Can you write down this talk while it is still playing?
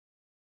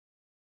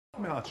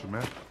Come out you,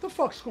 man. What the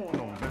fuck's going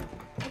on, man?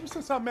 Ever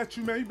since I met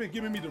you, man, you've been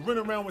giving me the run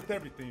around with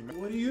everything, man.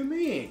 What do you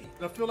mean?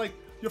 I feel like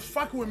you're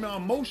fucking with my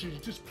emotions.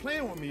 You're just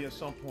playing with me at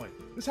some point.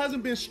 This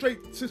hasn't been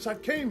straight since I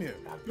came here.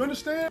 You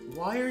understand?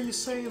 Why are you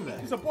saying that?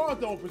 Because I brought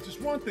the Opal. It's just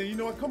one thing. You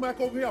know, I come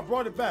back over here, I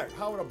brought it back.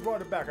 Howard, I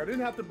brought it back. I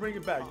didn't have to bring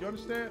it back. You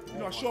understand? You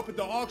know, I show up at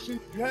the auction.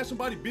 You had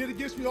somebody bid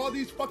against me, all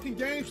these fucking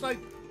games. Like,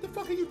 what the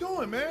fuck are you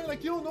doing, man?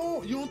 Like, you don't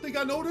know. You don't think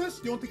I know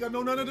this? You don't think I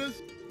know none of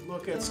this?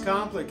 Look, it's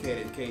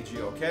complicated, KG,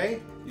 okay?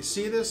 You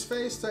see this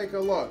face? Take a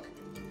look.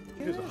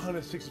 Here's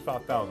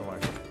 $165,000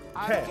 right here.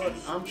 Cash.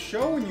 I'm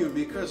showing you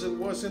because it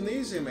wasn't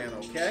easy, man,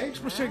 okay?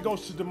 6%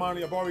 goes to the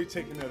money. I've already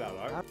taken that out,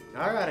 all right?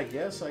 Alright, I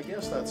guess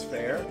that's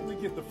fair. Let me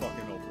get the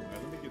fucking Opal, man.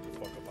 Let me get the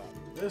fuck up out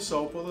of here. This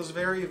Opal is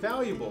very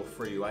valuable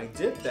for you. I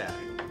did that.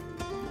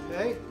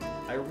 Okay?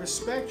 I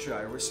respect you.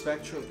 I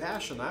respect your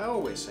passion. I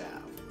always have.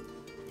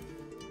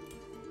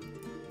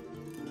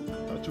 I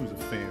thought you was a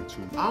fan,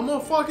 too. I'm a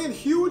fucking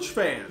huge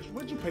fan.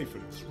 What'd you pay for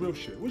this? Real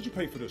shit. What'd you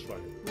pay for this right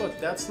here? Look,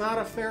 that's not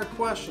a fair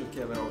question,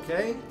 Kevin,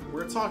 okay?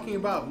 We're talking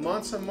about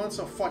months and months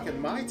of fucking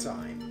my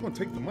time. I'm gonna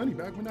take the money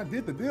back when I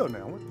did the deal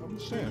now. I'm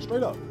just saying,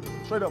 straight up,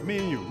 me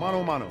and you,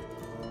 mano a mano.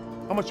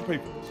 How much you pay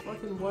for this?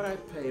 Fucking what I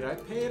paid, I'm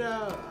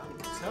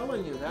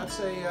telling you, that's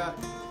a,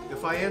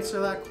 if I answer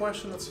that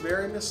question, it's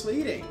very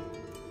misleading.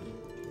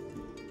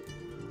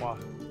 Why?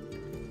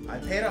 I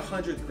paid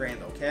 100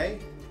 grand, okay?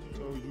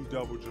 So you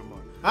doubled your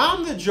money.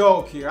 I'm the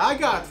joke here. I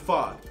got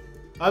fucked.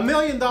 $1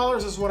 million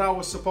is what I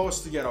was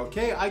supposed to get,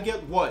 okay? I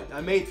get what?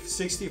 I made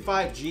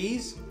 65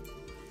 G's?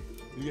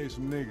 You gave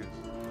some niggas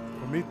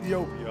from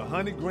Ethiopia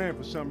 100 grand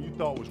for something you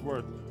thought was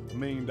worth $1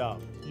 million.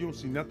 You don't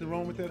see nothing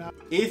wrong with that?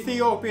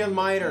 Ethiopian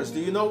miners,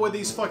 do you know what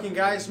these fucking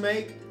guys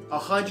make?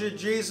 100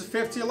 G's,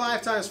 50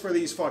 lifetimes for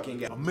these fucking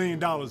guys. $1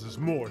 million is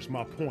more, is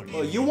my point.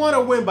 Well, you want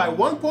to win by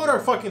 1 point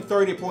or fucking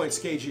 30 points,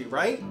 KG,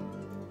 right?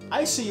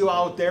 I see you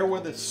out there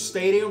where the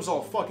stadium's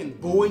all fucking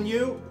booing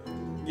you.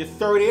 You're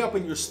 30 up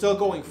and you're still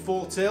going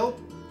full tilt.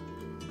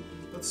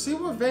 Let's see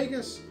what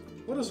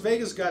does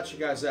Vegas got you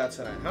guys at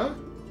tonight, huh?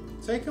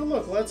 Take a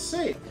look, let's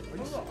see.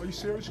 Are you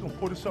serious? You gonna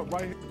put this up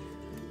right here?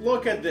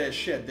 Look at this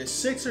shit. The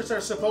Sixers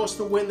are supposed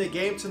to win the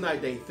game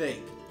tonight, they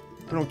think.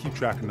 I don't keep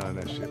track of none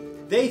of that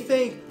shit. They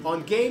think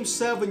on game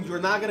 7 you're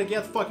not gonna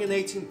get fucking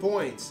 18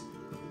 points.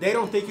 They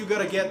don't think you're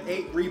gonna get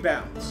 8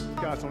 rebounds. You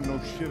guys don't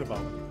know shit about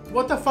it.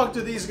 What the fuck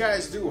do these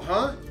guys do,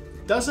 huh?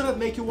 Doesn't it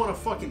make you want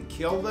to fucking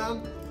kill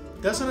them?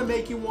 Doesn't it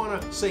make you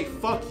want to say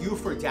fuck you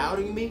for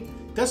doubting me?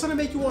 Doesn't it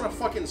make you want to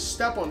fucking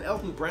step on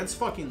Elton Brand's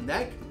fucking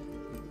neck?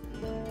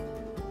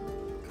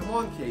 Come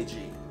on,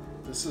 KG.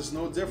 This is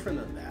no different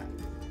than that.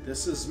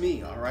 This is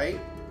me, alright?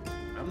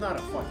 I'm not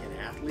a fucking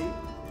athlete.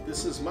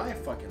 This is my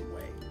fucking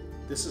way.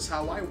 This is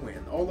how I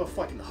win. All the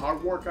fucking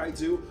hard work I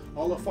do,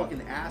 all the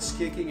fucking ass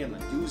kicking and the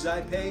dues I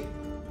pay.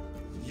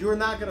 You're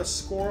not gonna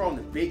score on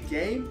the big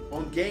game?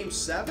 On game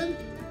 7?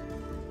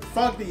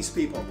 Fuck these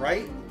people,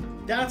 right?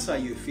 That's how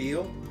you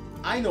feel.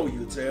 I know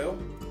you do.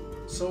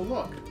 So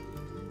look.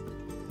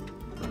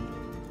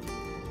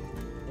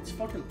 Let's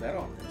fucking bet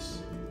on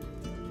this.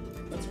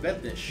 Let's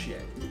bet this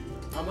shit.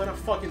 I'm gonna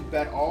fucking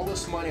bet all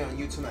this money on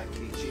you tonight,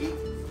 KG.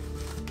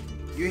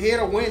 You're here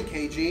to win,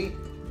 KG.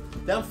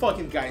 Them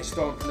fucking guys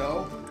don't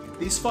know.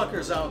 These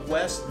fuckers out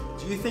west,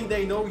 do you think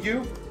they know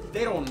you?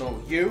 They don't know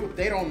you.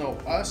 They don't know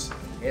us.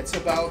 It's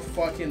about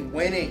fucking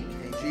winning,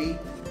 KG.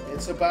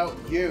 It's about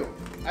you.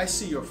 I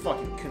see your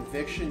fucking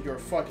conviction, your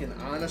fucking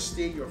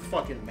honesty, your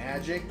fucking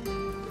magic.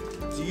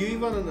 Do you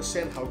even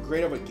understand how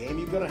great of a game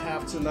you're gonna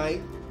have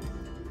tonight?